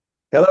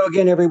Hello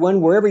again, everyone,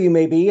 wherever you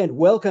may be, and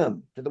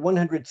welcome to the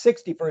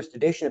 161st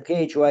edition of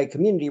KHOI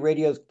Community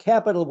Radio's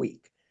Capital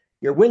Week,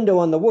 your window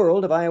on the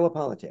world of Iowa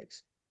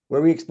politics,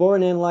 where we explore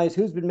and analyze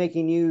who's been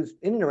making news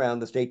in and around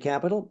the state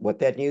capitol, what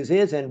that news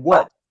is, and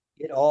what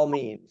it all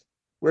means.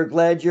 We're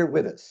glad you're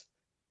with us.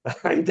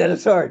 I'm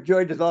Dennis Hart,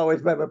 joined as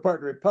always by my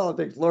partner in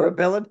politics, Laura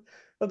Belin,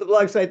 of the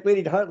blog site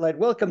Bleeding Heartline.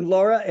 Welcome,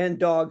 Laura and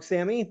dog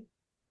Sammy.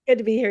 Good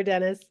to be here,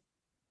 Dennis.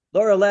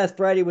 Laura, last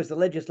Friday was the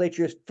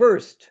legislature's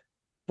first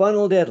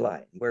funnel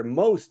deadline, where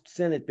most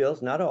Senate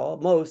bills, not all,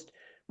 most,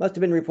 must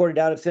have been reported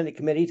out of Senate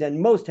committees, and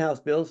most House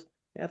bills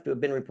have to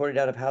have been reported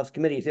out of House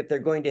committees if they're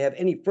going to have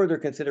any further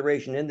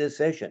consideration in this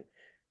session.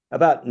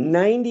 About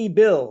 90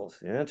 bills,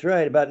 that's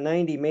right, about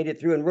 90 made it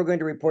through, and we're going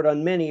to report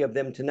on many of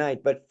them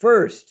tonight. But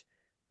first,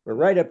 we're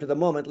right up to the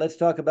moment. Let's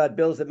talk about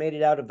bills that made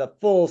it out of the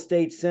full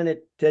state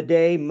Senate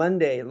today,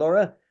 Monday.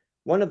 Laura,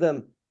 one of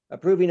them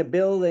approving a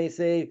bill they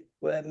say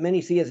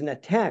many see as an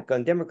attack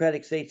on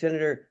Democratic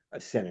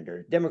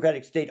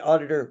Democratic State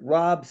Auditor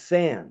Rob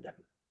Sand.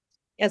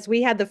 Yes,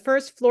 we had the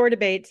first floor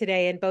debate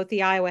today in both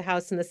the Iowa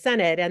House and the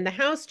Senate, and the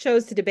House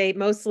chose to debate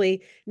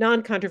mostly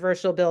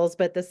non-controversial bills,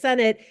 but the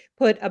Senate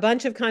put a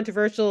bunch of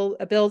controversial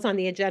bills on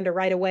the agenda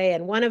right away,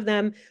 and one of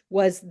them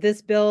was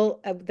this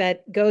bill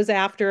that goes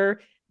after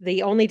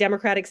the only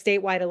Democratic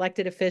statewide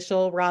elected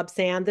official, Rob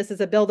Sand. This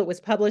is a bill that was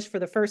published for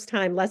the first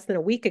time less than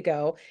a week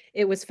ago.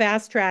 It was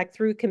fast-tracked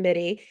through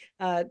committee.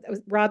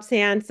 Rob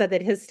Sand said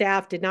that his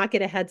staff did not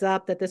get a heads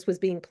up that this was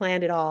being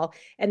planned at all.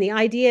 And the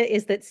idea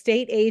is that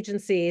state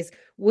agencies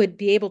would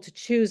be able to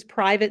choose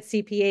private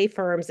CPA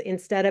firms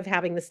instead of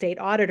having the state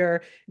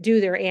auditor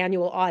do their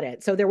annual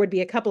audit. So there would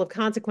be a couple of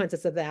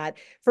consequences of that.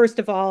 First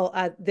of all,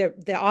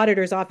 the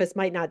auditor's office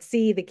might not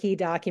see the key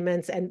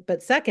documents,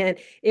 but second,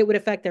 it would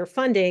affect their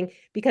funding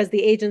because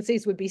the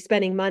agencies would be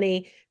spending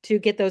money to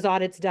get those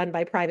audits done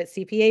by private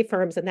CPA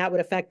firms, and that would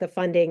affect the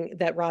funding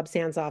that Rob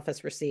Sand's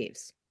office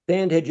receives.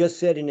 Sand had just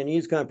said in a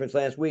news conference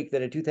last week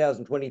that a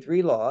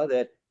 2023 law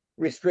that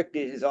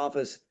restricted his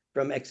office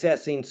from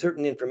accessing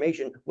certain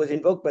information was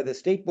invoked by the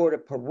State Board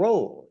of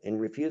Parole in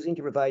refusing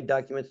to provide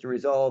documents to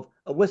resolve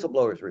a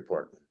whistleblower's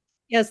report.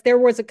 Yes, there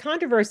was a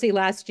controversy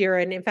last year,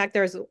 and in fact,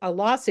 there's a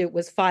lawsuit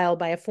was filed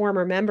by a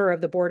former member of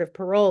the Board of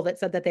Parole that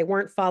said that they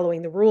weren't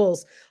following the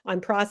rules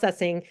on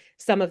processing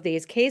some of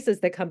these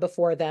cases that come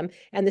before them.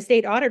 And the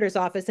state auditor's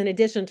office, in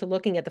addition to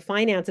looking at the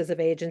finances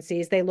of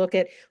agencies, they look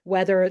at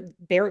whether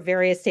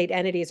various state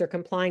entities are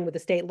complying with the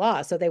state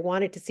law. So they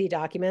wanted to see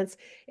documents,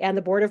 and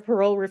the Board of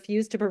Parole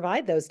refused to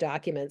provide those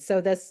documents. So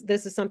this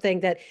is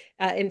something that,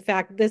 in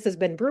fact, this has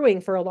been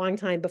brewing for a long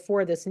time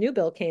before this new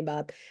bill came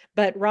up.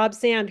 But Rob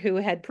Sand, who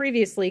had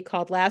previously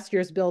called last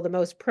year's bill the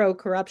most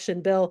pro-corruption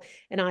bill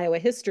in Iowa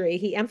history,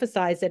 he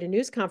emphasized at a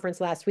news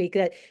conference last week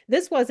that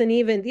these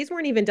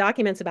weren't even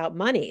documents about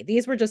money.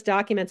 These were just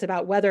documents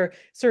about whether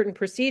certain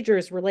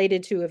procedures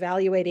related to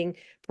evaluating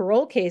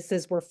parole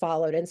cases were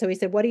followed. And so he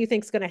said, what do you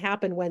think is going to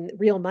happen when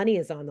real money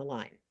is on the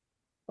line?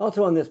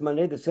 Also on this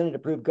Monday, the Senate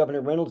approved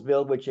Governor Reynolds'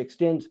 bill, which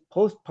extends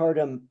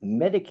postpartum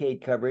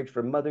Medicaid coverage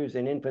for mothers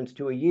and infants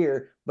to a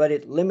year, but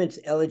it limits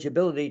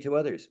eligibility to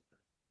others.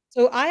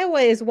 So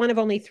Iowa is one of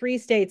only 3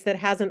 states that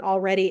hasn't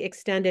already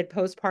extended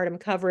postpartum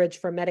coverage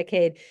for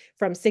Medicaid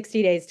from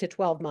 60 days to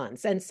 12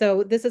 months. And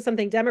so this is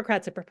something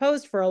Democrats have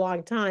proposed for a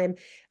long time.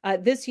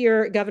 This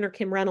year, Governor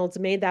Kim Reynolds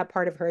made that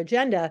part of her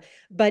agenda.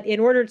 But in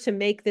order to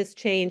make this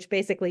change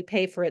basically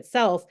pay for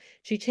itself,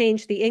 she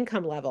changed the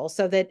income level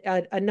so that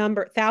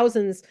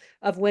thousands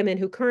of women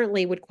who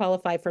currently would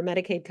qualify for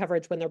Medicaid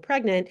coverage when they're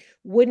pregnant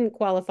wouldn't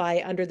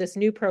qualify under this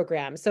new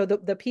program. So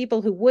the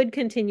people who would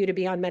continue to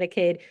be on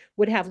Medicaid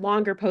would have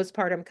longer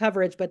postpartum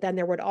coverage, but then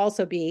there would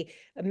also be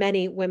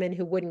many women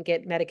who wouldn't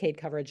get Medicaid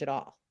coverage at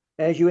all.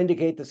 As you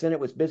indicate, the Senate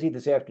was busy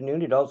this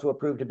afternoon. It also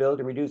approved a bill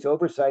to reduce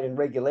oversight and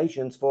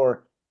regulations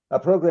for a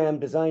program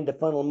designed to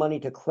funnel money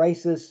to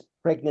crisis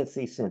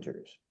pregnancy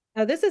centers.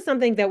 Now, this is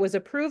something that was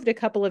approved a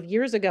couple of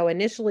years ago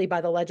initially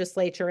by the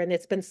legislature, and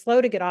it's been slow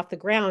to get off the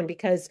ground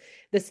because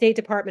the State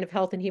Department of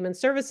Health and Human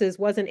Services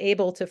wasn't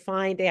able to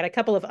find, they had a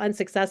couple of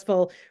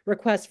unsuccessful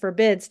requests for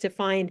bids to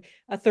find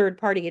a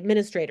third-party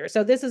administrator.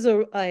 So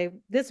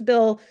this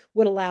bill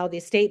would allow the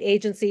state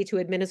agency to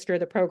administer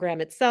the program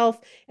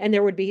itself, and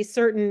there would be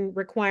certain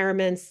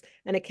requirements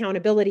and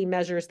accountability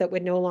measures that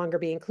would no longer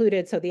be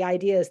included. So the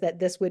idea is that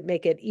this would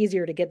make it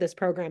easier to get this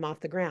program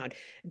off the ground.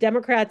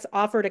 Democrats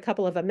offered a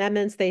couple of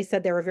amendments. They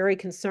said they were very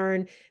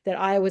concerned that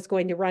Iowa was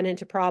going to run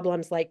into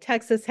problems like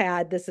Texas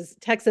had.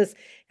 Texas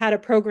had a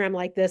program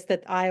like this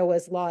that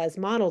Iowa's law is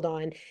modeled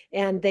on,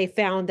 and they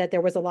found that there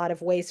was a lot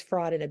of waste,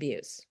 fraud, and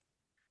abuse.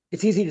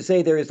 It's easy to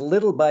say there is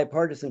little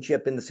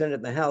bipartisanship in the Senate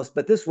and the House,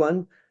 but this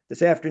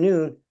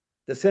afternoon,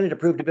 the Senate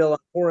approved a bill on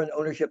foreign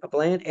ownership of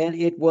land, and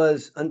it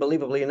was,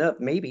 unbelievably enough,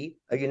 maybe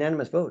a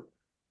unanimous vote.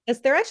 Yes,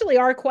 there actually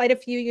are quite a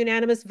few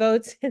unanimous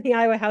votes in the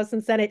Iowa House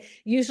and Senate.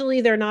 Usually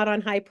they're not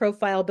on high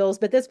profile bills,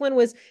 but this one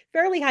was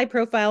fairly high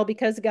profile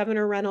because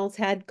Governor Reynolds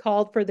had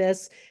called for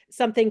this,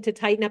 something to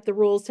tighten up the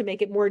rules to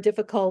make it more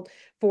difficult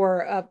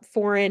for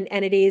foreign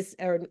entities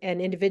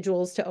and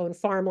individuals to own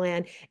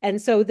farmland.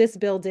 And so this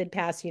bill did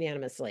pass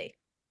unanimously.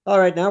 All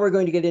right, now we're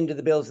going to get into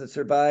the bills that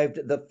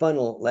survived the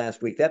funnel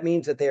last week. That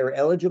means that they are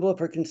eligible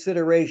for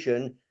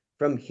consideration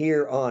from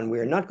here on. We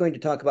are not going to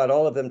talk about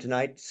all of them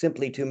tonight,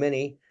 simply too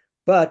many,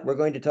 but we're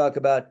going to talk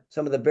about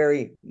some of the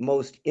very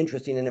most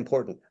interesting and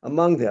important.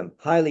 Among them,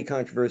 highly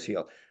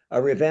controversial, a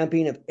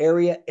revamping of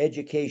area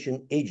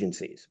education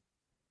agencies.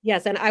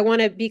 Yes, and I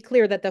want to be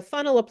clear that the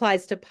funnel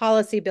applies to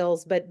policy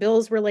bills, but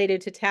bills related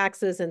to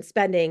taxes and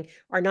spending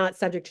are not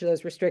subject to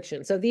those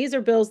restrictions. So these are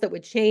bills that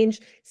would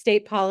change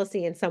state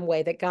policy in some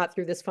way that got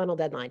through this funnel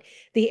deadline.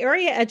 The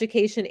area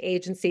education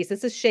agencies,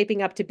 this is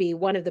shaping up to be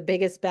one of the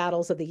biggest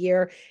battles of the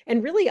year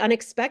and really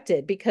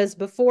unexpected because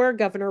before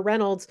Governor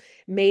Reynolds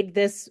made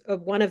this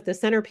one of the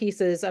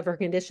centerpieces of her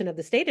condition of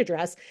the state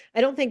address, I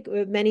don't think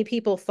many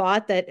people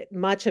thought that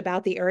much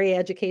about the area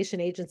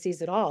education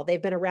agencies at all. They've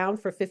been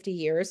around for 50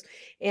 years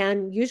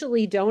and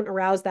usually don't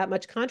arouse that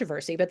much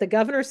controversy. But the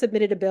governor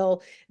submitted a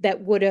bill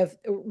that would have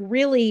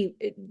really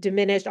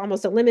diminished,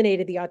 almost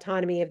eliminated the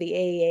autonomy of the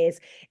AEAs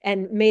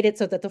and made it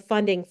so that the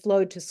funding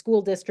flowed to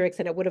school districts,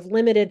 and it would have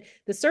limited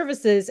the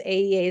services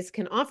AEAs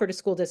can offer to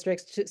school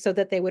districts so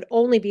that they would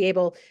only be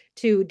able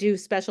to do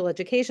special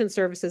education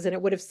services, and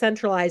it would have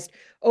centralized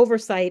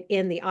oversight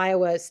in the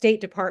Iowa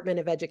State Department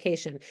of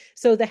Education.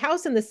 So the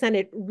House and the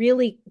Senate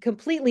really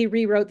completely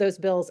rewrote those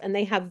bills, and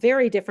they have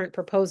very different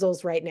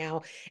proposals right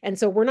now. And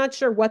so we're not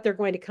sure what they're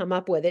going to come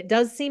up with. It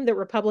does seem that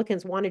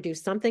Republicans want to do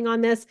something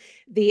on this.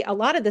 A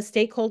lot of the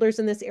stakeholders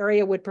in this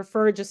area would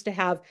prefer just to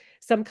have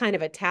some kind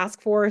of a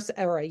task force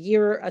or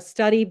a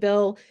study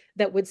bill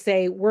that would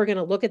say we're going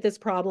to look at this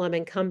problem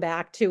and come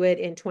back to it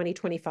in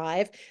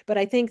 2025. But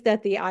I think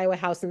that the Iowa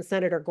House and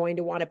Senate are going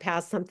to want to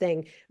pass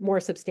something more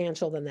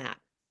substantial than that.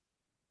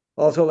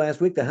 Also,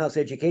 last week, the House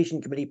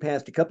Education Committee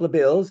passed a couple of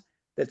bills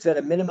that set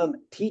a minimum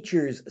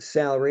teacher's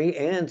salary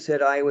and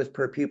set Iowa's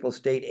per pupil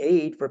state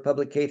aid for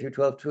public K through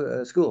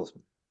 12 schools.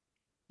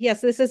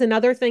 Yes, this is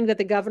another thing that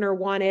the governor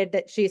wanted,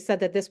 that she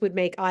said that this would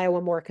make Iowa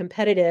more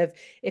competitive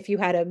if you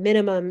had a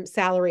minimum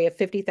salary of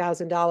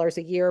 $50,000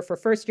 a year for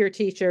first year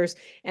teachers,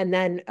 and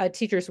then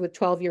teachers with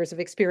 12 years of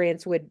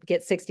experience would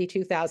get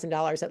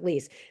 $62,000 at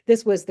least.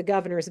 This was the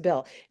governor's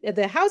bill.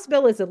 The House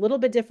bill is a little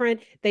bit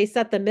different. They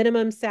set the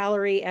minimum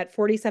salary at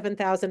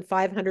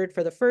 $47,500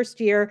 for the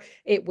first year.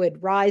 It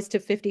would rise to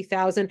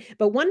 $50,000.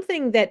 But one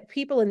thing that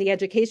people in the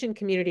education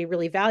community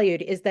really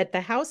valued is that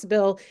the House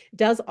bill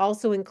does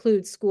also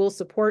include school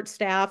support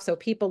staff. So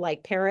people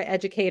like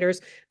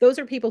paraeducators, those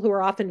are people who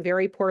are often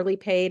very poorly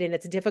paid, and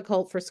it's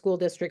difficult for school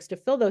districts to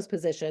fill those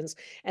positions.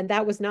 And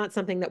that was not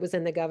something that was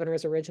in the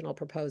governor's original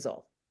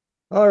proposal.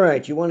 All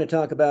right, you want to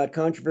talk about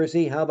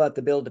controversy? How about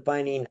the bill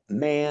defining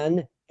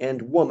man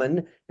and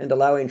woman and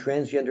allowing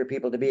transgender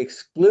people to be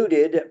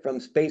excluded from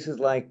spaces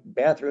like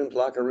bathrooms,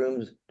 locker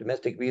rooms,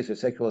 domestic abuse, or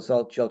sexual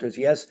assault shelters?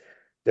 Yes,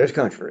 there's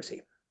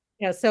controversy.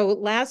 Yeah, so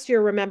last year,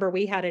 remember,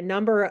 we had a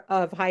number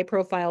of high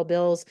profile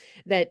bills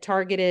that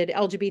targeted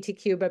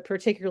LGBTQ, but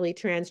particularly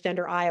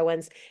transgender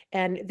Iowans.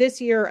 And this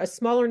year, a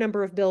smaller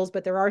number of bills,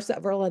 but there are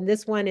several. And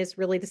this one is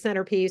really the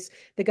centerpiece.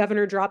 The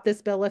governor dropped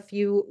this bill a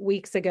few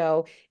weeks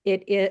ago.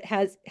 It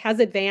has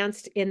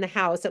advanced in the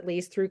House, at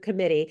least through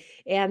committee.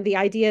 And the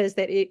idea is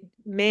that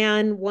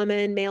man,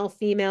 woman, male,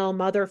 female,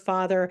 mother,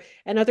 father,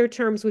 and other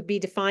terms would be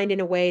defined in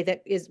a way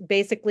that is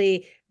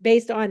basically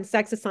based on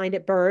sex assigned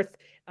at birth,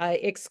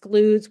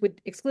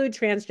 would exclude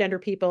transgender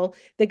people.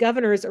 The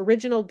governor's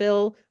original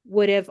bill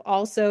would have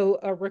also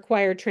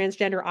required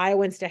transgender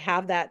Iowans to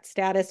have that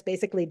status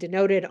basically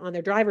denoted on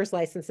their driver's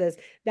licenses.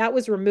 That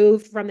was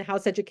removed from the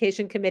House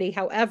Education Committee.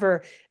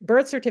 However,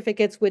 birth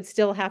certificates would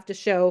still have to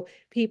show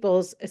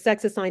people's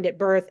sex assigned at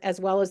birth as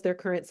well as their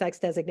current sex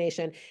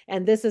designation.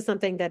 And this is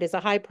something that is a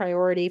high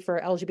priority for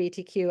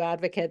LGBTQ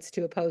advocates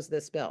to oppose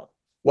this bill.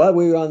 While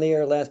we were on the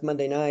air last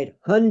Monday night,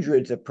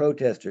 hundreds of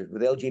protesters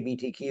with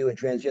LGBTQ and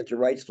transgender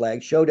rights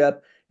flags showed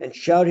up and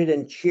shouted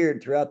and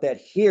cheered throughout that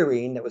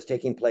hearing that was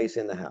taking place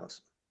in the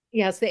House.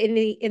 Yes, in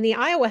the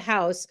Iowa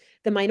House,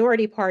 the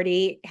minority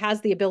party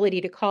has the ability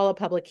to call a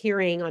public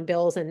hearing on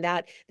bills, and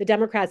that the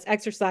Democrats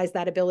exercised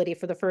that ability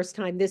for the first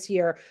time this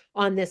year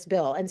on this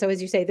bill. And so, as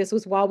you say, this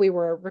was while we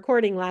were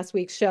recording last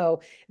week's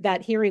show,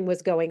 that hearing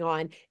was going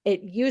on.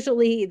 It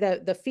usually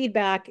the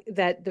feedback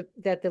that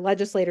the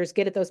legislators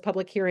get at those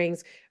public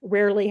hearings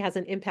rarely has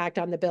an impact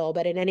on the bill,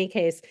 but in any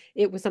case,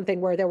 it was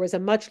something where there was a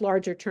much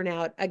larger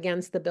turnout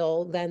against the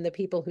bill than the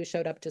people who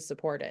showed up to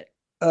support it.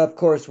 Of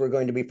course, we're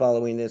going to be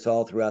following this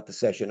all throughout the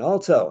session.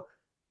 Also,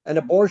 an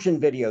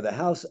abortion video. The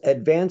House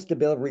advanced a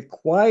bill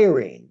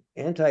requiring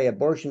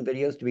anti-abortion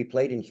videos to be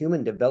played in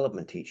human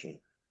development teaching.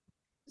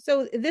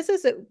 So this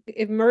is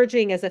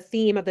emerging as a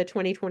theme of the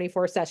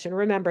 2024 session.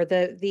 Remember,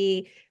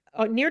 the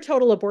near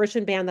total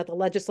abortion ban that the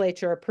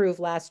legislature approved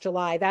last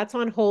July. That's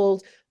on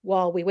hold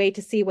while we wait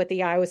to see what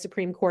the Iowa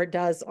Supreme Court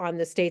does on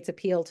the state's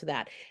appeal to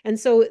that. And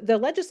so the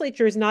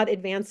legislature is not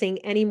advancing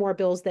any more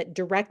bills that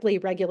directly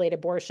regulate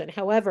abortion.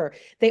 However,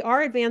 they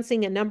are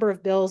advancing a number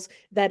of bills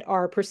that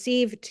are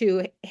perceived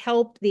to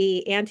help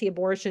the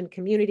anti-abortion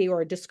community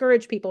or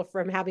discourage people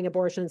from having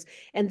abortions.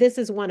 And this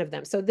is one of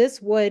them. So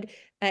this would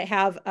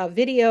have a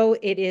video.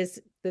 It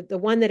is the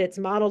one that it's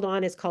modeled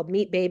on is called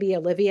Meet Baby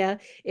Olivia.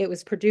 It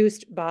was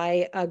produced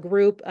by a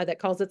group that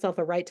calls itself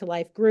a Right to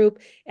Life group.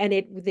 And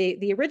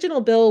the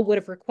original bill would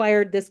have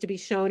required this to be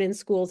shown in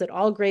schools at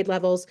all grade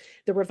levels.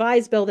 The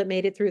revised bill that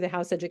made it through the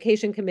House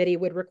Education Committee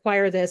would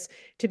require this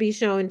to be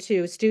shown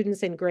to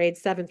students in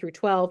grades 7 through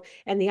 12.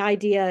 And the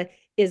idea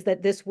is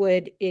that this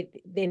would,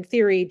 in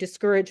theory,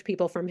 discourage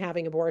people from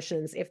having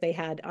abortions if they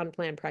had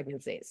unplanned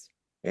pregnancies.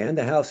 And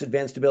the House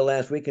advanced a bill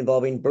last week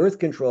involving birth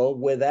control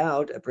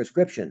without a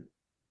prescription.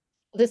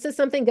 This is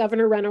something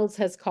Governor Reynolds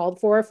has called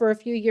for a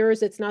few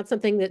years. It's not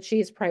something that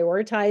she's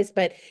prioritized,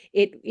 but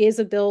it is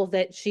a bill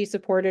that she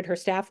supported. Her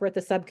staff were at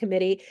the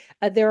subcommittee.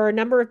 There are a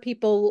number of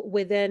people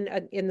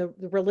within in the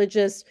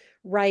religious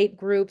right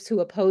groups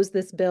who oppose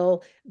this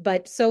bill,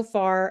 but so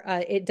far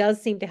it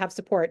does seem to have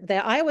support.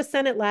 The Iowa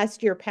Senate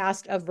last year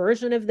passed a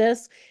version of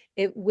this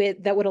that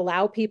would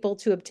allow people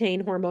to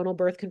obtain hormonal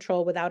birth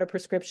control without a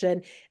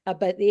prescription,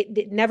 but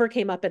it never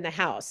came up in the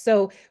House.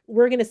 So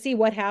we're going to see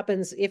what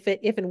happens if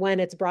and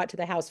when it's brought to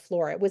the House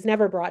floor. It was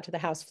never brought to the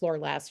House floor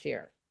last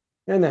year.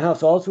 And the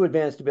House also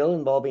advanced a bill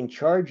involving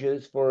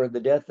charges for the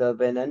death of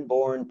an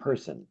unborn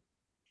person.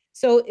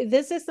 So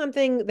this is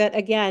something that,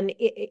 again,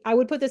 I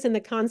would put this in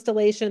the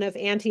constellation of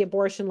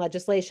anti-abortion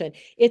legislation.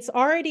 It's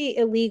already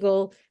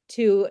illegal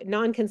to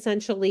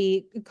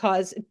non-consensually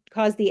cause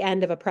the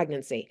end of a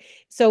pregnancy.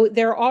 So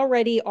there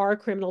already are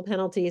criminal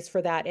penalties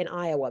for that in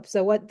Iowa.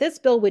 So what this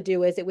bill would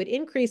do is it would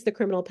increase the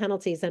criminal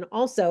penalties, and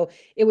also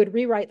it would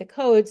rewrite the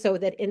code so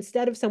that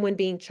instead of someone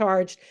being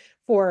charged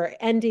for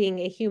ending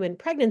a human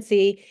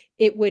pregnancy,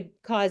 it would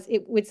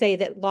say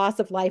that loss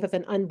of life of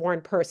an unborn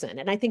person.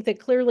 And I think that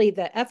clearly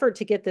the effort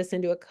to get this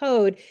into a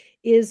code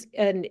is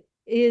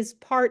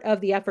part of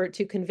the effort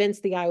to convince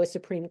the Iowa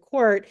Supreme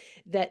Court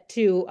that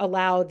to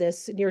allow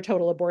this near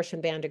total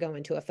abortion ban to go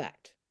into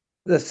effect.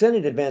 The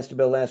Senate advanced a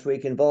bill last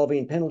week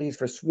involving penalties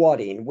for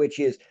swatting, which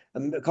is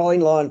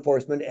calling law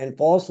enforcement and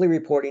falsely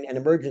reporting an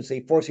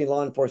emergency, forcing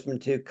law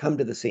enforcement to come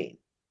to the scene.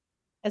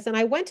 Yes, and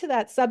I went to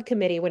that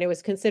subcommittee when it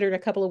was considered a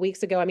couple of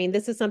weeks ago. I mean,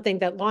 this is something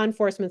that law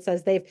enforcement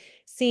says they've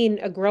seen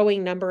a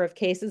growing number of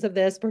cases of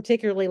this,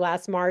 particularly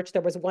last March.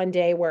 There was one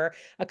day where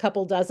a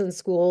couple dozen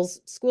school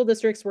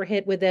districts were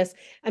hit with this.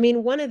 I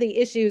mean, one of the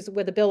issues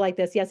with a bill like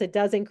this, yes, it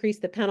does increase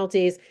the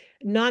penalties.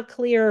 Not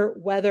clear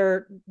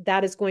whether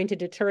that is going to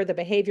deter the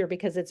behavior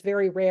because it's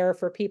very rare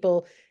for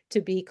people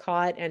to be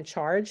caught and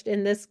charged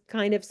in this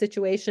kind of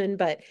situation.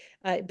 But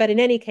in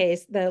any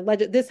case,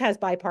 this has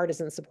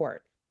bipartisan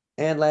support.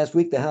 And last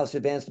week, the House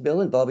advanced a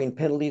bill involving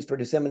penalties for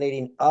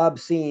disseminating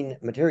obscene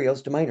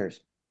materials to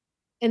minors.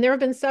 And there have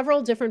been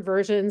several different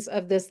versions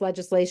of this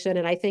legislation,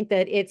 and I think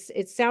that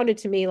it sounded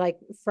to me like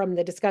from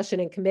the discussion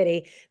in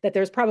committee that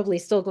there's probably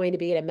still going to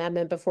be an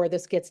amendment before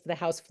this gets to the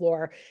House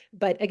floor.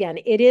 But again,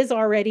 it is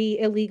already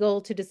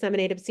illegal to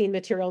disseminate obscene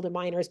material to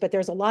minors, but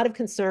there's a lot of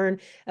concern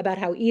about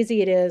how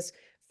easy it is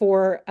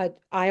for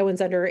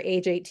Iowans under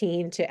age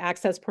 18 to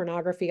access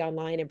pornography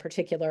online in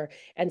particular.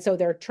 And so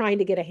they're trying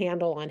to get a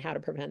handle on how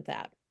to prevent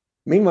that.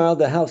 Meanwhile,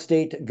 the House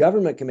State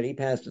Government Committee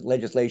passed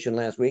legislation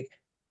last week,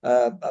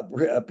 not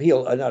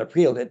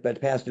appealed it, but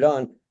passed it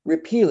on,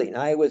 repealing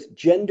Iowa's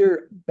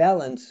gender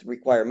balance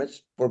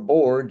requirements for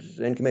boards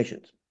and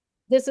commissions.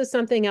 This is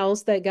something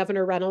else that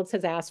Governor Reynolds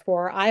has asked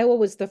for. Iowa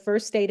was the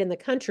first state in the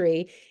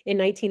country in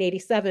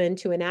 1987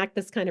 to enact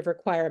this kind of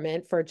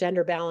requirement for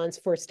gender balance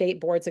for state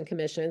boards and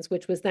commissions,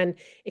 which was then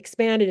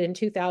expanded in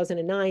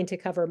 2009 to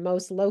cover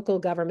most local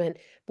government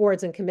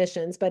boards and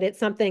commissions. But it's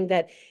something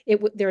that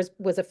there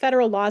was a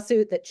federal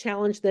lawsuit that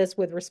challenged this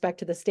with respect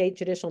to the State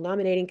Judicial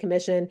Nominating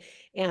Commission,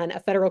 and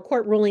a federal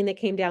court ruling that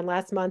came down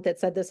last month that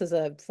said this is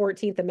a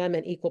 14th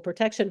Amendment equal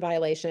protection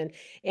violation.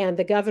 And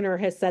the governor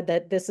has said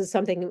that this is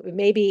something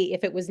maybe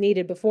if it was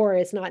needed before,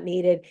 it's not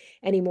needed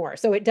anymore.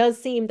 So it does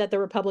seem that the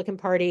Republican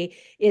Party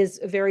is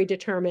very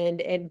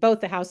determined in both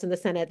the House and the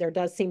Senate. There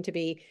does seem to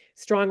be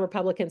strong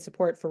Republican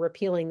support for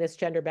repealing this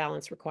gender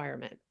balance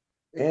requirement.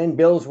 And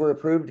bills were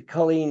approved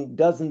culling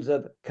dozens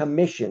of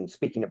commissions,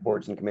 speaking of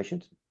boards and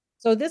commissions.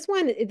 So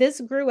this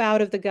grew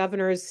out of the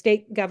governor's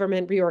state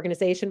government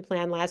reorganization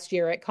plan last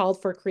year. It called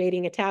for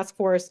creating a task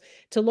force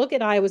to look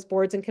at Iowa's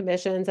boards and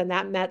commissions, and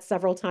that met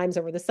several times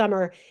over the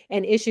summer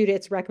and issued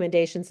its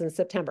recommendations in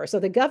September. So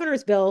the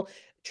governor's bill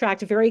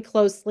tracked very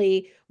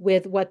closely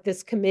with what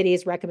this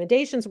committee's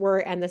recommendations were.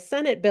 And the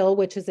Senate bill,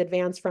 which is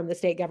advanced from the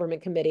state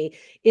government committee,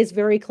 is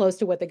very close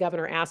to what the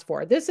governor asked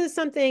for. This is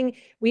something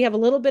we have a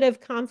little bit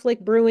of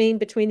conflict brewing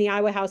between the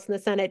Iowa House and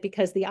the Senate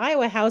because the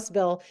Iowa House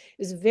bill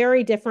is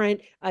very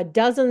different.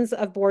 Dozens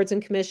of boards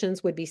and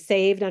commissions would be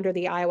saved under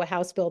the Iowa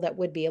House bill that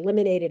would be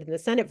eliminated in the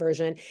Senate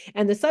version.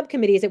 And the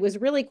subcommittees, it was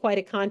really quite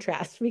a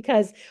contrast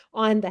because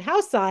on the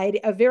House side,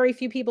 a very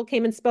few people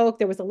came and spoke.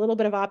 There was a little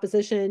bit of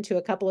opposition to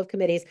a couple of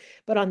committees.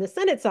 But on the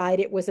Senate side,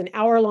 it was an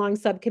hour-long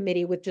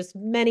subcommittee with just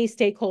many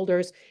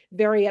stakeholders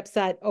very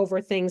upset over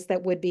things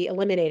that would be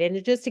eliminated.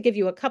 And just to give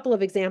you a couple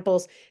of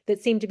examples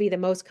that seem to be the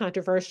most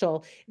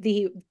controversial,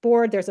 the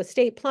board, there's a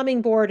state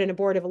plumbing board and a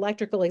board of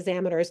electrical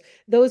examiners.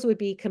 Those would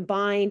be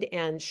combined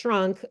and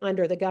shrunk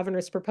under the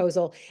governor's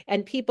proposal.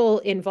 And people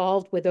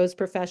involved with those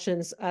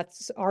professions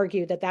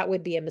argued that that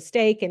would be a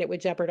mistake and it would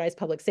jeopardize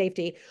public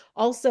safety.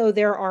 Also,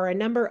 there are a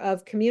number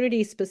of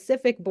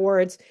community-specific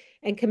boards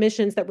and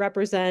commissions that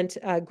represent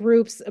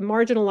groups,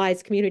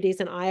 marginalized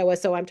communities in Iowa.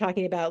 So I'm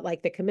talking about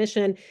like the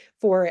Commission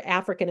for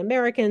African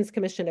Americans,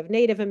 Commission of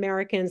Native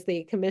Americans,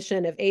 the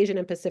Commission of Asian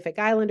and Pacific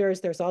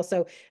Islanders. There's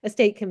also a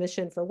state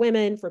commission for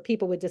women, for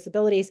people with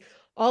disabilities.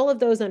 All of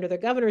those under the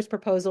governor's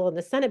proposal and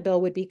the Senate bill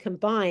would be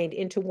combined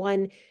into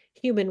one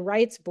human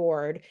rights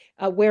board,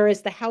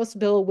 whereas the House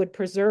bill would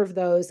preserve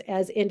those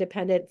as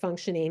independent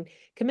functioning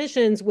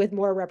commissions with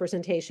more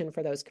representation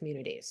for those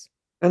communities.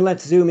 And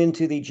let's zoom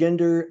into the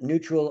gender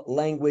neutral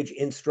language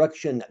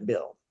instruction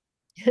bill.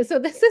 So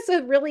this is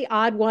a really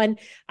odd one.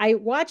 I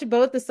watched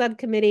both the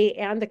subcommittee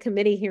and the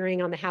committee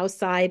hearing on the House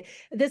side.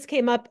 This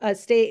came up,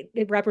 State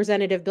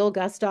Representative Bill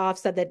Gustav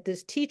said that the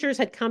teachers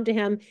had come to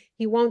him.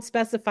 He won't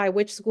specify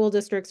which school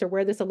districts or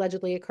where this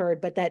allegedly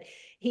occurred, but that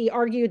he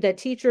argued that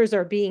teachers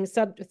are being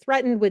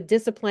threatened with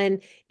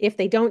discipline if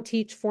they don't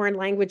teach foreign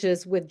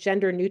languages with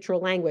gender neutral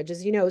language.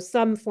 As you know,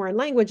 some foreign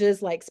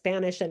languages like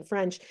Spanish and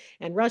French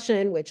and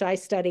Russian, which I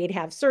studied,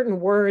 have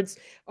certain words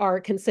are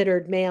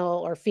considered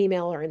male or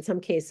female, or in some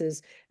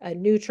cases,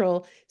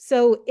 neutral.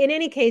 So in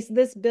any case,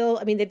 this bill,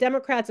 I mean, the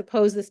Democrats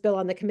opposed this bill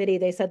on the committee.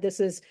 They said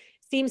this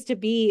seems to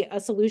be a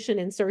solution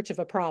in search of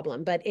a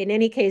problem. But in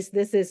any case,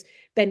 this has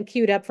been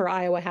queued up for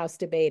Iowa House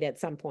debate at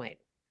some point.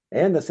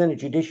 And the Senate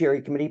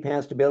Judiciary Committee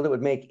passed a bill that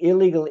would make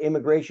illegal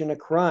immigration a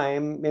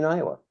crime in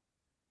Iowa.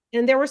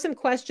 And there were some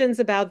questions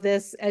about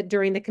this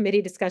during the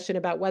committee discussion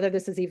about whether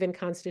this is even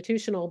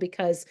constitutional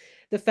because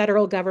the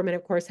federal government,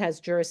 of course,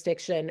 has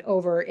jurisdiction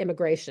over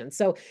immigration.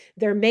 So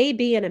there may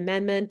be an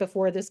amendment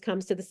before this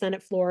comes to the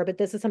Senate floor, but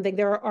this is something,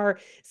 there are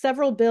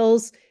several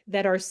bills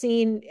that are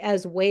seen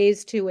as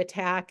ways to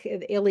attack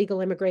illegal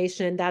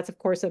immigration. That's, of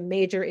course, a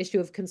major issue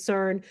of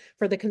concern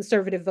for the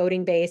conservative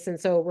voting base. And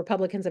so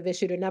Republicans have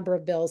issued a number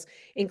of bills,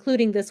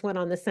 including this one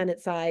on the Senate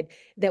side,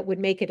 that would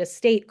make it a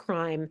state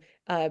crime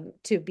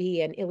to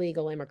be an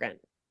illegal immigrant.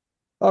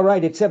 All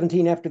right, it's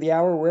 17 after the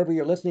hour, wherever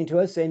you're listening to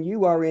us, and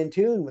you are in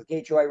tune with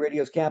KHOI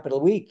Radio's Capital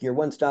Week, your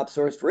one-stop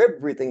source for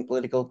everything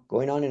political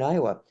going on in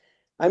Iowa.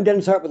 I'm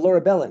Dennis Hart with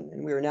Laura Belin,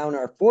 and we are now in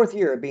our fourth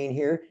year of being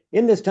here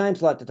in this time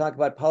slot to talk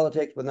about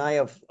politics with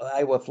an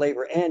Iowa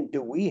flavor. And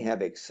do we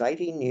have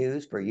exciting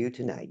news for you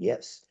tonight?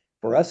 Yes,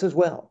 for us as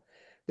well.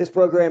 This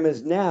program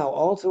is now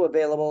also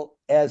available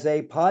as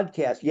a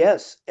podcast.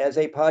 Yes, as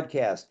a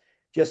podcast.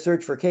 Just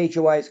search for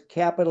KHOI's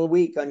Capital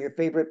Week on your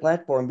favorite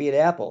platform, be it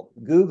Apple,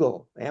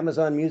 Google,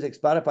 Amazon Music,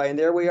 Spotify, and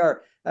there we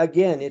are.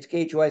 Again, it's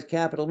KHOI's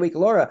Capital Week.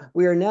 Laura,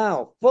 we are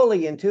now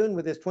fully in tune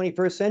with this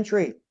 21st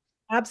century.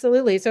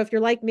 Absolutely. So if you're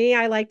like me,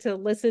 I like to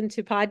listen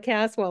to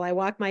podcasts while I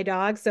walk my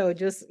dog. So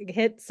just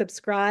hit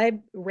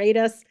subscribe, rate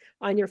us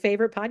on your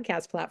favorite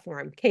podcast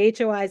platform,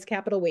 KHOI's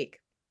Capital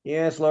Week.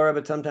 Yes, Laura,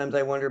 but sometimes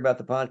I wonder about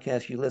the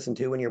podcast you listen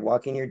to when you're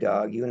walking your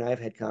dog. You and I have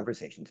had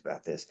conversations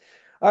about this.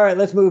 All right,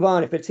 let's move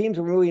on. If it seems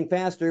we're moving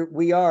faster,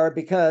 we are,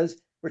 because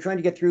we're trying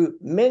to get through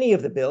many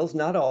of the bills,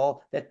 not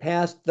all, that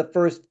passed the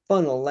first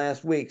funnel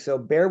last week. So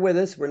bear with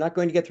us. We're not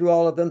going to get through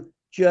all of them,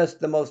 just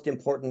the most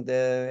important,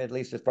 at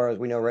least as far as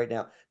we know right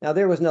now. Now,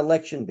 there was an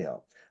election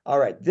bill. All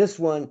right, this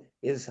one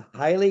is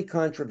highly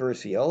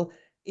controversial.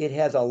 It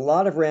has a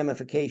lot of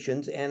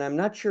ramifications, and I'm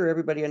not sure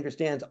everybody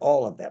understands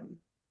all of them.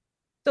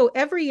 So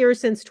every year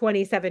since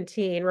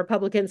 2017,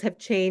 Republicans have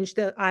changed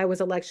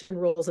Iowa's election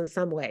rules in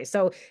some way.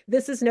 So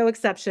this is no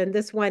exception.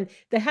 This one,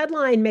 the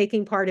headline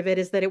making part of it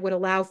is that it would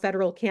allow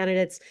federal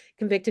candidates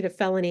convicted of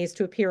felonies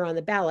to appear on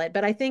the ballot.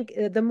 But I think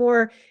the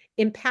more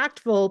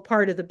impactful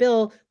part of the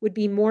bill would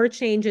be more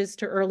changes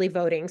to early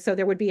voting. So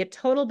there would be a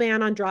total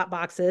ban on drop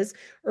boxes.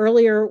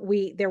 Earlier,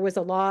 there was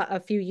a law a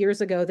few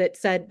years ago that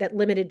said that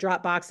limited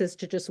drop boxes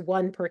to just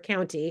one per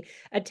county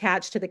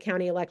attached to the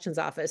county elections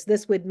office.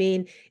 This would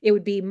mean it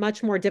would be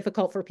much more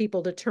difficult for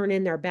people to turn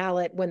in their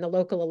ballot when the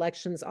local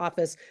elections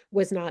office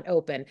was not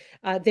open.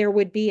 There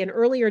would be an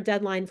earlier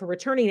deadline for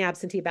returning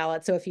absentee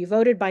ballots. So if you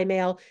voted by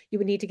mail, you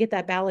would need to get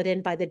that ballot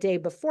in by the day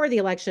before the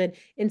election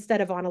instead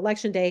of on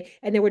election day.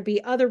 And there would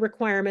be other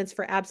requirements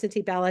for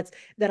absentee ballots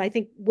that I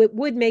think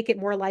would make it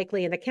more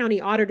likely, and the County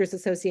Auditors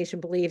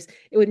Association believes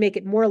it would make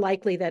it more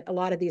likely that a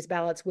lot of these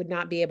ballots would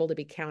not be able to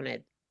be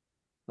counted.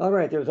 All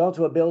right, there was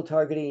also a bill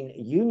targeting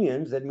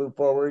unions that moved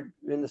forward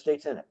in the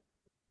state Senate.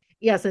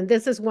 Yes, and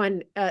this is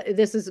one,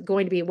 this is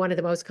going to be one of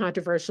the most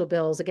controversial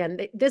bills.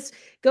 Again, this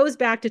goes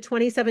back to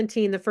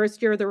 2017, the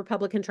first year of the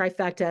Republican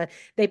trifecta.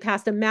 They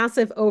passed a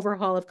massive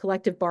overhaul of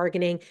collective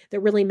bargaining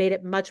that really made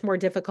it much more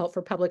difficult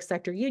for public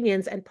sector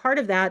unions. And part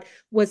of that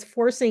was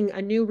forcing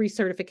a new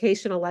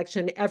recertification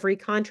election every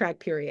contract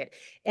period.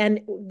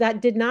 And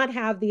that did not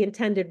have the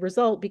intended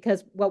result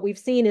because what we've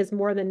seen is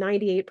more than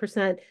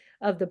 98%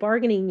 of the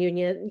bargaining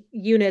union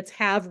units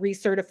have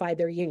recertified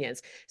their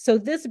unions. So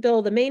this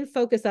bill, the main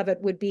focus of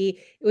it would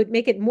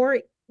make it more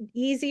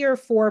easier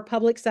for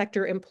public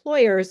sector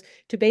employers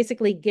to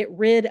basically get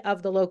rid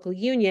of the local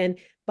union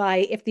by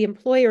if the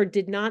employer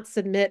did not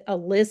submit a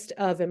list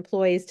of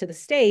employees to the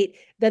state,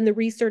 then the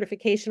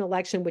recertification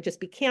election would just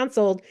be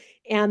canceled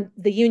and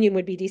the union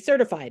would be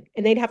decertified.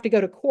 And they'd have to go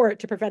to court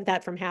to prevent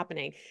that from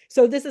happening.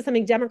 So this is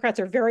something Democrats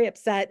are very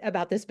upset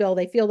about this bill.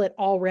 They feel that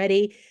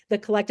already the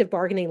collective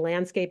bargaining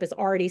landscape is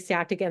already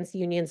stacked against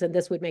unions, and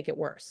this would make it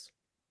worse.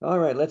 All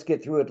right, let's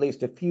get through at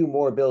least a few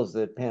more bills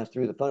that passed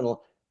through the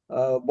funnel.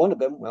 One of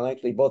them, well,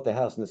 actually, both the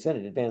House and the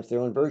Senate advanced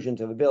their own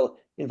versions of a bill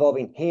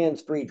involving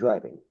hands-free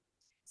driving.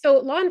 So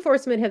law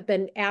enforcement have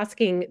been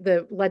asking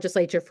the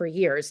legislature for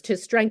years to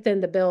strengthen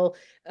the bill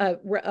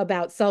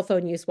about cell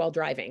phone use while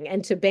driving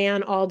and to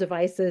ban all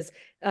devices,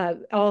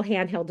 all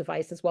handheld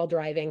devices while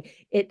driving.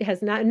 It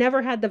has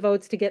never had the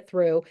votes to get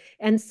through.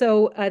 And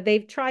so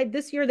they've tried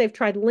this year, they've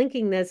tried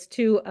linking this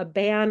to a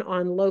ban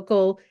on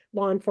local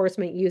law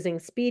enforcement using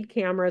speed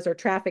cameras or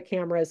traffic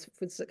cameras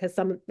because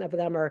some of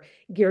them are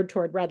geared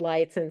toward red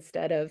lights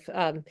instead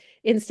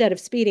of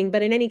speeding.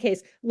 But in any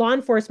case, law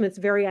enforcement's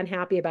very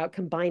unhappy about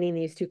combining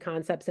these two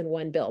concepts in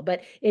one bill.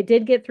 But it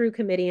did get through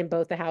committee in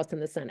both the House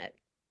and the Senate.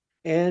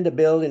 And a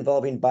bill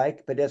involving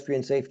bike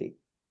pedestrian safety.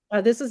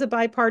 This is a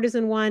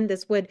bipartisan one.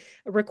 This would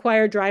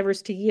require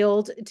drivers to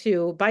yield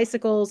to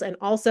bicycles and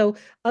also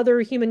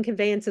other human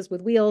conveyances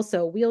with wheels,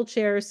 so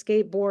wheelchairs,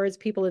 skateboards,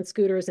 people in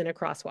scooters, and a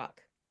crosswalk.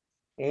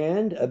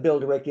 And a bill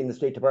directing the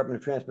State Department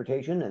of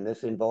Transportation, and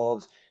this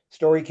involves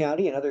Story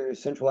County and other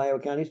central Iowa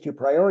counties to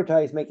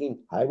prioritize making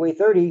Highway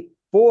 30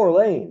 4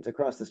 lanes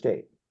across the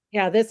state.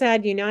 Yeah, this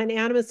had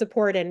unanimous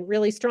support and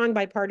really strong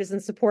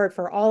bipartisan support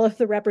for all of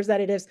the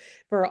representatives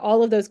for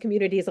all of those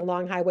communities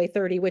along Highway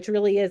 30, which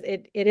really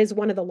it is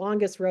one of the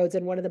longest roads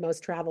and one of the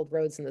most traveled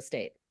roads in the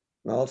state.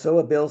 Also,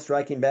 a bill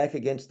striking back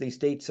against the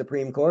state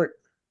Supreme Court.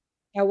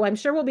 Oh, I'm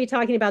sure we'll be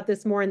talking about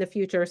this more in the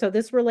future. So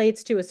this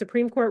relates to a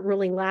Supreme Court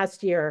ruling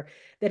last year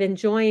that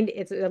enjoined,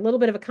 it's a little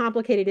bit of a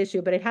complicated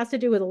issue, but it has to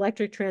do with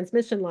electric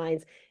transmission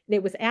lines. And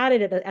it was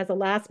added as a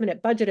last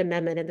minute budget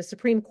amendment. And the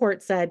Supreme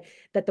Court said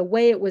that the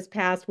way it was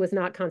passed was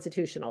not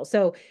constitutional.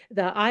 So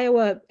the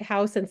Iowa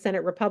House and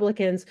Senate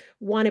Republicans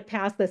want to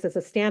pass this as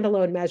a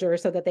standalone measure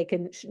so that they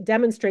can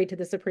demonstrate to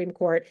the Supreme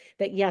Court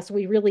that, yes,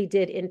 we really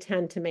did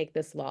intend to make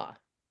this law.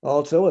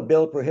 Also, a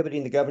bill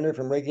prohibiting the governor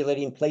from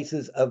regulating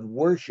places of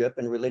worship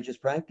and religious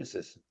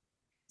practices.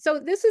 So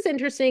this is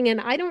interesting,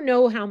 and I don't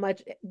know how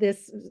much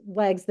this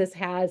legs this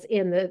has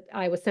in the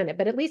Iowa Senate,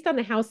 but at least on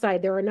the House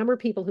side, there are a number of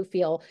people who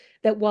feel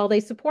that while they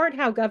support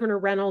how Governor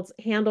Reynolds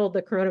handled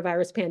the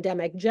coronavirus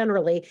pandemic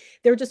generally,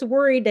 they're just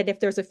worried that if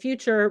there's a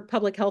future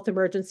public health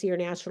emergency or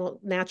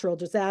natural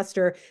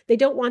disaster, they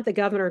don't want the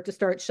governor to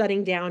start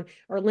shutting down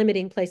or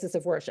limiting places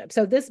of worship.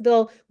 So this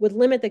bill would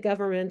limit the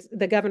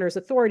governor's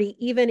authority,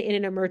 even in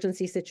an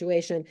emergency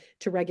situation,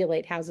 to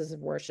regulate houses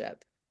of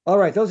worship. All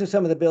right, those are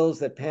some of the bills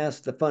that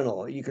passed the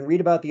funnel. You can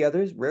read about the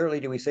others. Rarely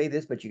do we say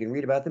this, but you can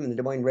read about them in the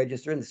Des Moines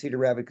Register and the Cedar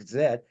Rapids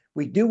Gazette.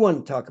 We do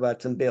want to talk about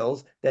some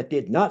bills that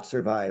did not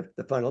survive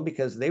the funnel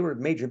because they were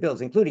major bills,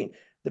 including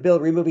the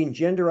bill removing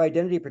gender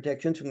identity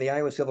protections from the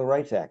Iowa Civil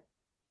Rights Act.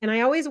 And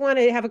I always want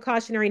to have a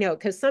cautionary note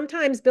because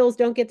sometimes bills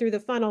don't get through the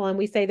funnel and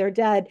we say they're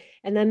dead,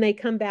 and then they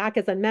come back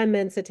as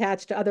amendments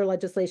attached to other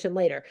legislation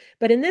later.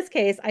 But in this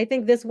case, I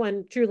think this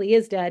one truly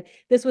is dead.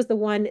 This was the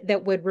one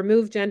that would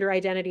remove gender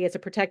identity as a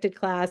protected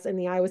class in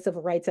the Iowa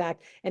Civil Rights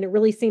Act. And it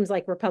really seems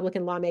like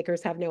Republican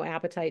lawmakers have no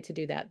appetite to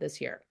do that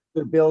this year.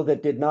 The bill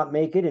that did not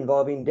make it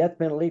involving death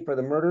penalty for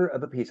the murder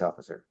of a peace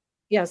officer.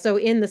 Yeah, so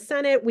in the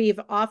Senate, we've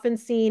often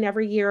seen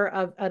every year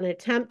of an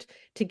attempt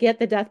to get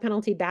the death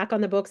penalty back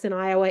on the books in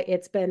Iowa.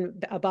 It's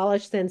been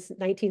abolished since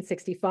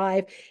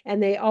 1965,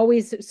 and they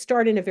always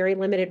start in a very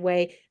limited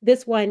way.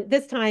 This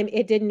time,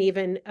 it didn't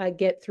even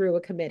get through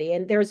a committee,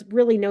 and there's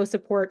really no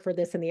support for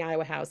this in the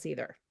Iowa House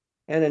either.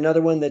 And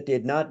another one that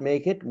did not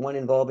make it, one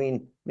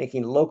involving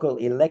making local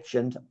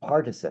elections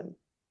partisan.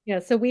 Yeah,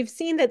 so we've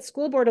seen that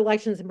school board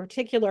elections in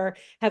particular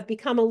have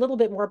become a little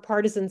bit more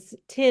partisan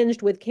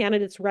tinged with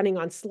candidates running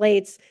on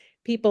slates,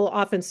 people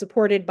often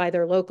supported by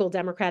their local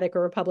Democratic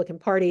or Republican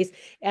parties.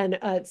 And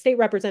State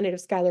Representative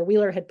Skylar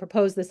Wheeler had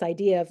proposed this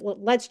idea of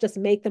let's just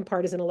make them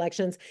partisan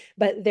elections,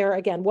 but there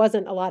again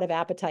wasn't a lot of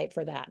appetite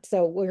for that.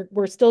 So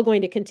we're still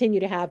going to continue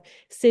to have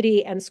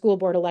city and school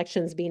board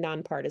elections be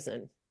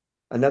nonpartisan.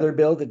 Another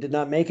bill that did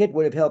not make it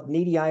would have helped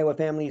needy Iowa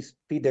families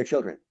feed their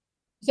children.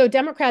 So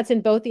Democrats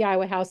in both the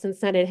Iowa House and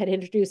Senate had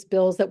introduced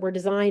bills that were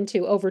designed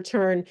to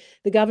overturn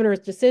the governor's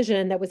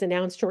decision that was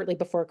announced shortly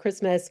before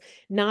Christmas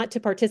not to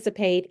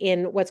participate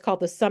in what's called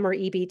the summer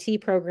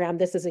EBT program.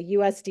 This is a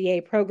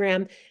USDA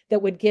program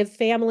that would give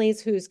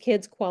families whose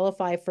kids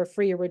qualify for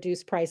free or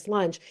reduced price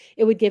lunch.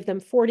 It would give them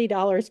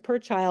 $40 per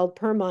child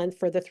per month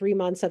for the 3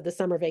 months of the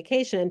summer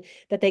vacation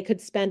that they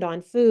could spend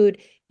on food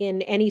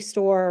in any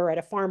store or at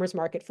a farmer's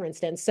market, for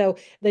instance. So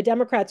the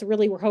Democrats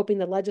really were hoping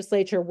the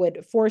legislature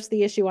would force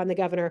the issue on the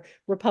governor.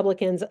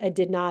 Republicans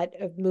did not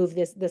move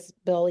this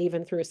bill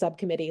even through a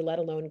subcommittee, let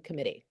alone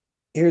committee.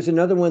 Here's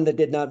another one that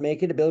did not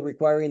make it, a bill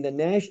requiring the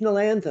national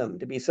anthem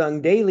to be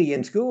sung daily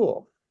in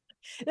school.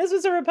 This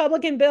was a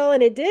Republican bill,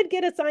 and it did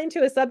get assigned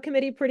to a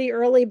subcommittee pretty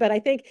early, but I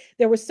think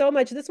there was so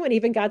much, this one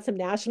even got some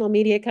national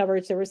media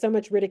coverage. There was so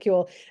much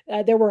ridicule.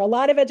 There were a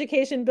lot of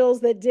education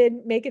bills that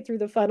did make it through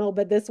the funnel,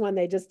 but this one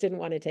they just didn't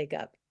want to take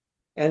up.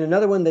 And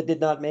another one that did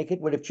not make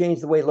it would have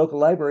changed the way local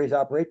libraries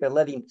operate by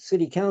letting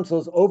city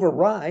councils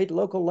override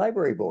local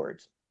library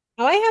boards.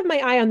 Oh, I have my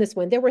eye on this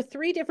one. There were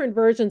three different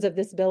versions of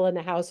this bill in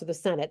the House or the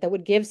Senate that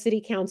would give city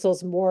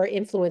councils more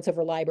influence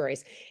over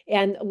libraries.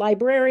 And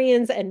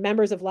librarians and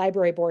members of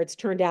library boards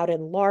turned out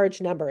in large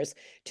numbers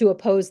to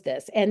oppose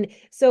this. And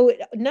so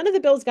none of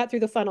the bills got through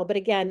the funnel. But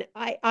again,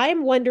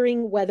 I'm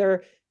wondering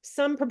whether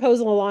some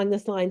proposal along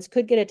this lines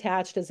could get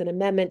attached as an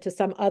amendment to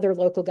some other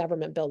local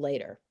government bill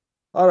later.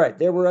 All right,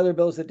 there were other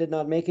bills that did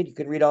not make it. You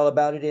can read all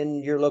about it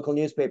in your local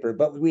newspaper,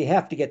 but we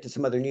have to get to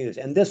some other news.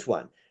 And this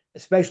one,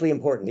 especially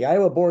important. The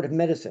Iowa Board of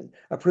Medicine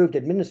approved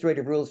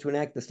administrative rules to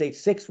enact the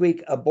state's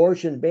 6-week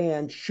abortion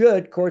ban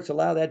should courts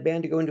allow that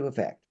ban to go into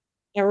effect.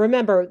 Now,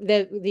 remember,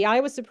 the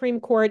Iowa Supreme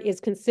Court is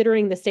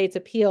considering the state's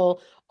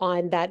appeal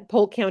on that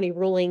Polk County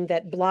ruling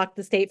that blocked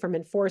the state from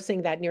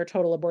enforcing that near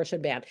total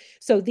abortion ban.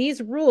 So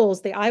these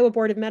rules, the Iowa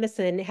Board of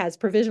Medicine has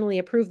provisionally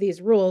approved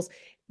these rules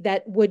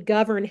that would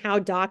govern how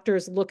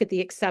doctors look at the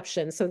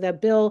exceptions. So the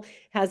bill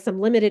has some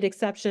limited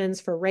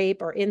exceptions for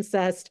rape or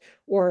incest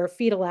or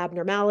fetal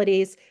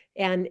abnormalities.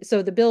 And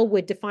so the bill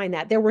would define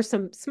that. There were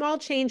some small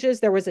changes.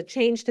 There was a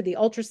change to the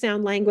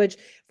ultrasound language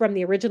from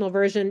the original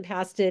version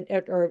passed it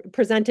or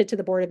presented to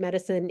the Board of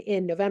Medicine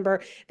in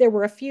November. There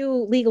were a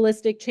few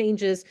legalistic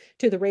changes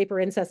to the rape or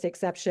incest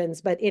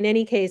exceptions, but in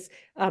any case,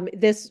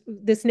 this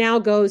now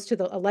goes to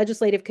the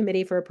legislative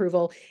committee for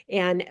approval.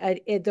 And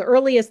the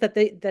earliest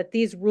that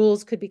these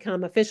rules could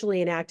become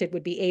officially enacted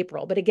would be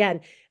April. But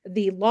again,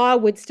 the law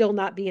would still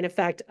not be in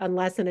effect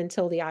unless and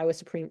until the Iowa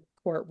Supreme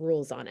Court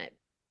rules on it.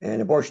 And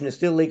abortion is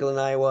still legal in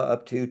Iowa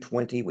up to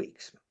 20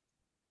 weeks.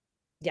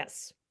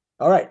 Yes.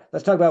 All right,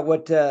 let's talk about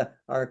what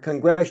our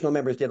congressional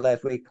members did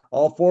last week.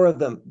 All four of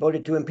them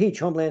voted to impeach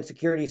Homeland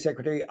Security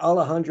Secretary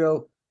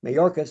Alejandro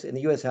Mayorkas in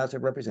the U.S. House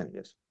of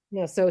Representatives.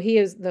 Yeah, so he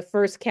is the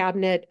first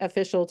cabinet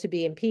official to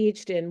be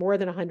impeached in more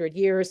than 100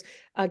 years.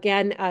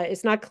 Again,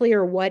 it's not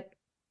clear what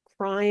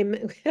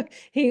crime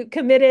he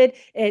committed.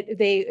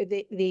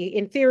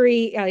 In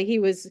theory, he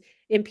was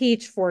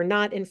impeached for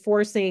not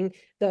enforcing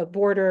the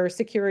border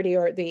security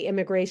or the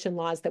immigration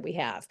laws that we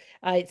have.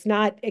 It's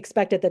not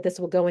expected that this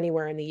will go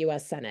anywhere in the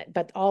U.S. Senate,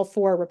 but all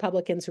four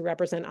Republicans who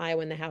represent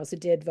Iowa in the House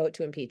did vote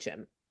to impeach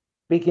him.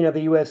 Speaking of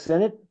the U.S.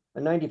 Senate,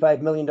 a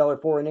 $95 million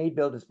foreign aid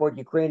bill to support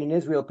Ukraine and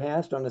Israel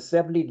passed on a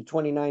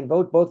 70-29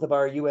 vote. Both of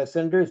our U.S.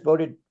 senators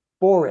voted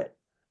for it.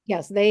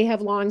 Yes, they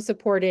have long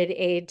supported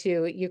aid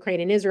to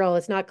Ukraine and Israel.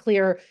 It's not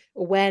clear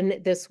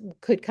when this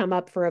could come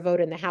up for a vote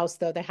in the House,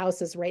 though. The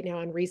House is right now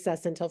on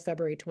recess until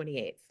February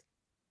 28th.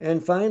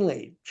 And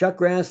finally, Chuck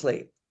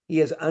Grassley. He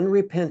is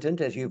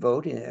unrepentant, as you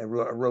wrote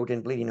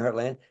in Bleeding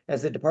Heartland,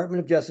 as the Department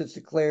of Justice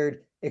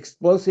declared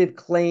explosive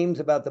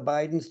claims about the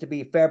Bidens to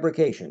be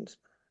fabrications.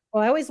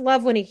 Well, I always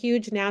love when a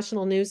huge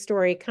national news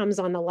story comes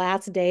on the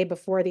last day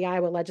before the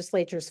Iowa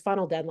legislature's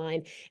funnel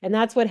deadline. And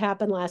that's what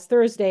happened last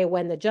Thursday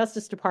when the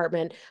Justice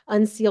Department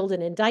unsealed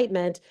an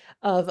indictment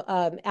of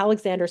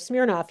Alexander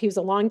Smirnov. He was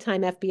a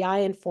longtime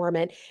FBI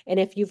informant. And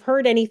if you've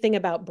heard anything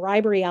about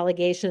bribery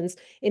allegations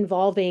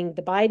involving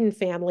the Biden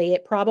family,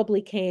 it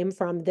probably came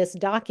from this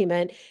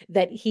document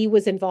that he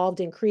was involved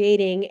in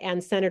creating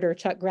and Senator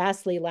Chuck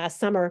Grassley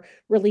last summer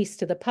released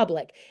to the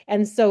public.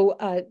 And so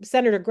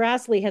Senator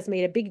Grassley has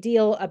made a big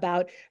deal about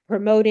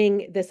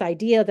promoting this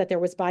idea that there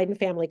was Biden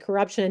family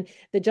corruption.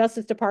 The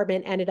Justice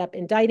Department ended up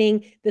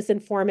indicting this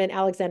informant,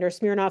 Alexander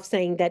Smirnov,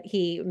 saying that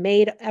he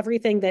made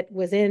everything that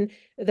was in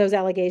those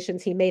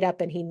allegations, he made up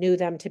and he knew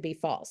them to be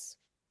false.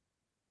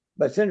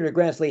 But Senator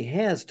Grassley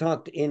has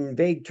talked in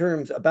vague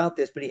terms about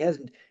this, but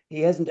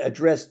he hasn't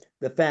addressed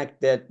the fact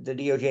that the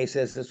DOJ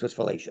says this was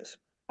fallacious.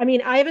 I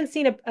mean, I haven't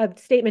seen a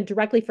statement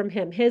directly from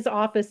him. His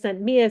office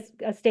sent me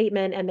a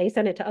statement, and they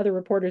sent it to other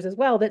reporters as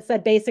well, that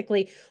said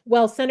basically,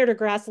 well, Senator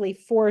Grassley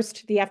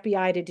forced the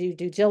FBI to do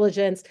due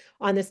diligence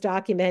on this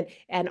document,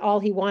 and all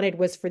he wanted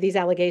was for these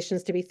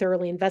allegations to be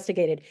thoroughly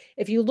investigated.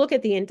 If you look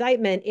at the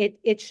indictment,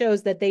 it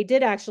shows that they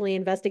did actually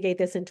investigate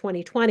this in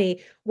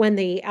 2020 when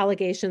the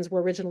allegations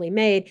were originally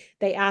made.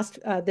 They asked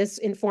this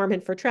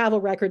informant for travel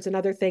records and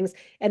other things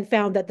and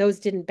found that those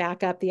didn't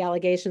back up the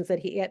allegations that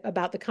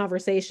about the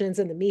conversations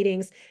and the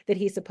meetings that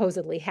he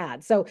supposedly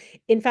had. So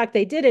in fact,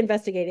 they did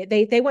investigate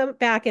it. They went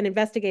back and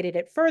investigated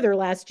it further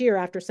last year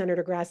after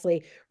Senator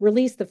Grassley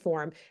released the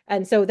form.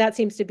 And so that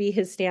seems to be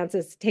his stance,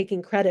 is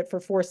taking credit for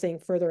forcing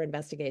further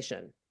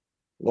investigation.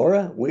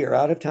 Laura, we are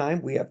out of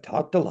time. We have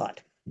talked a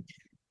lot.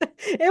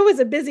 It was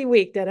a busy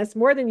week, Dennis,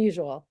 more than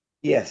usual.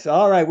 Yes.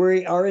 All right.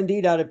 We are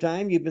indeed out of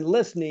time. You've been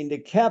listening to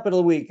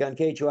Capital Week on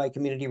KHOI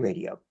Community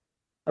Radio.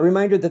 A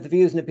reminder that the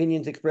views and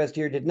opinions expressed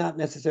here did not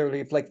necessarily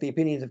reflect the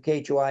opinions of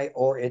KHOI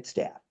or its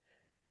staff.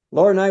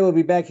 Laura and I will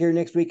be back here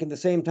next week at the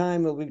same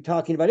time. We'll be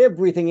talking about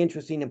everything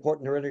interesting,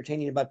 important, or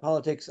entertaining about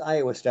politics,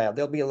 Iowa style.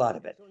 There'll be a lot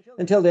of it.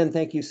 Until then,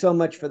 thank you so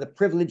much for the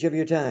privilege of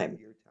your time.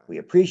 We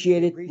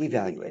appreciate it. We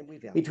value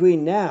it.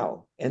 Between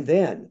now and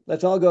then,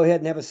 let's all go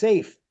ahead and have a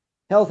safe,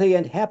 healthy,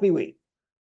 and happy week.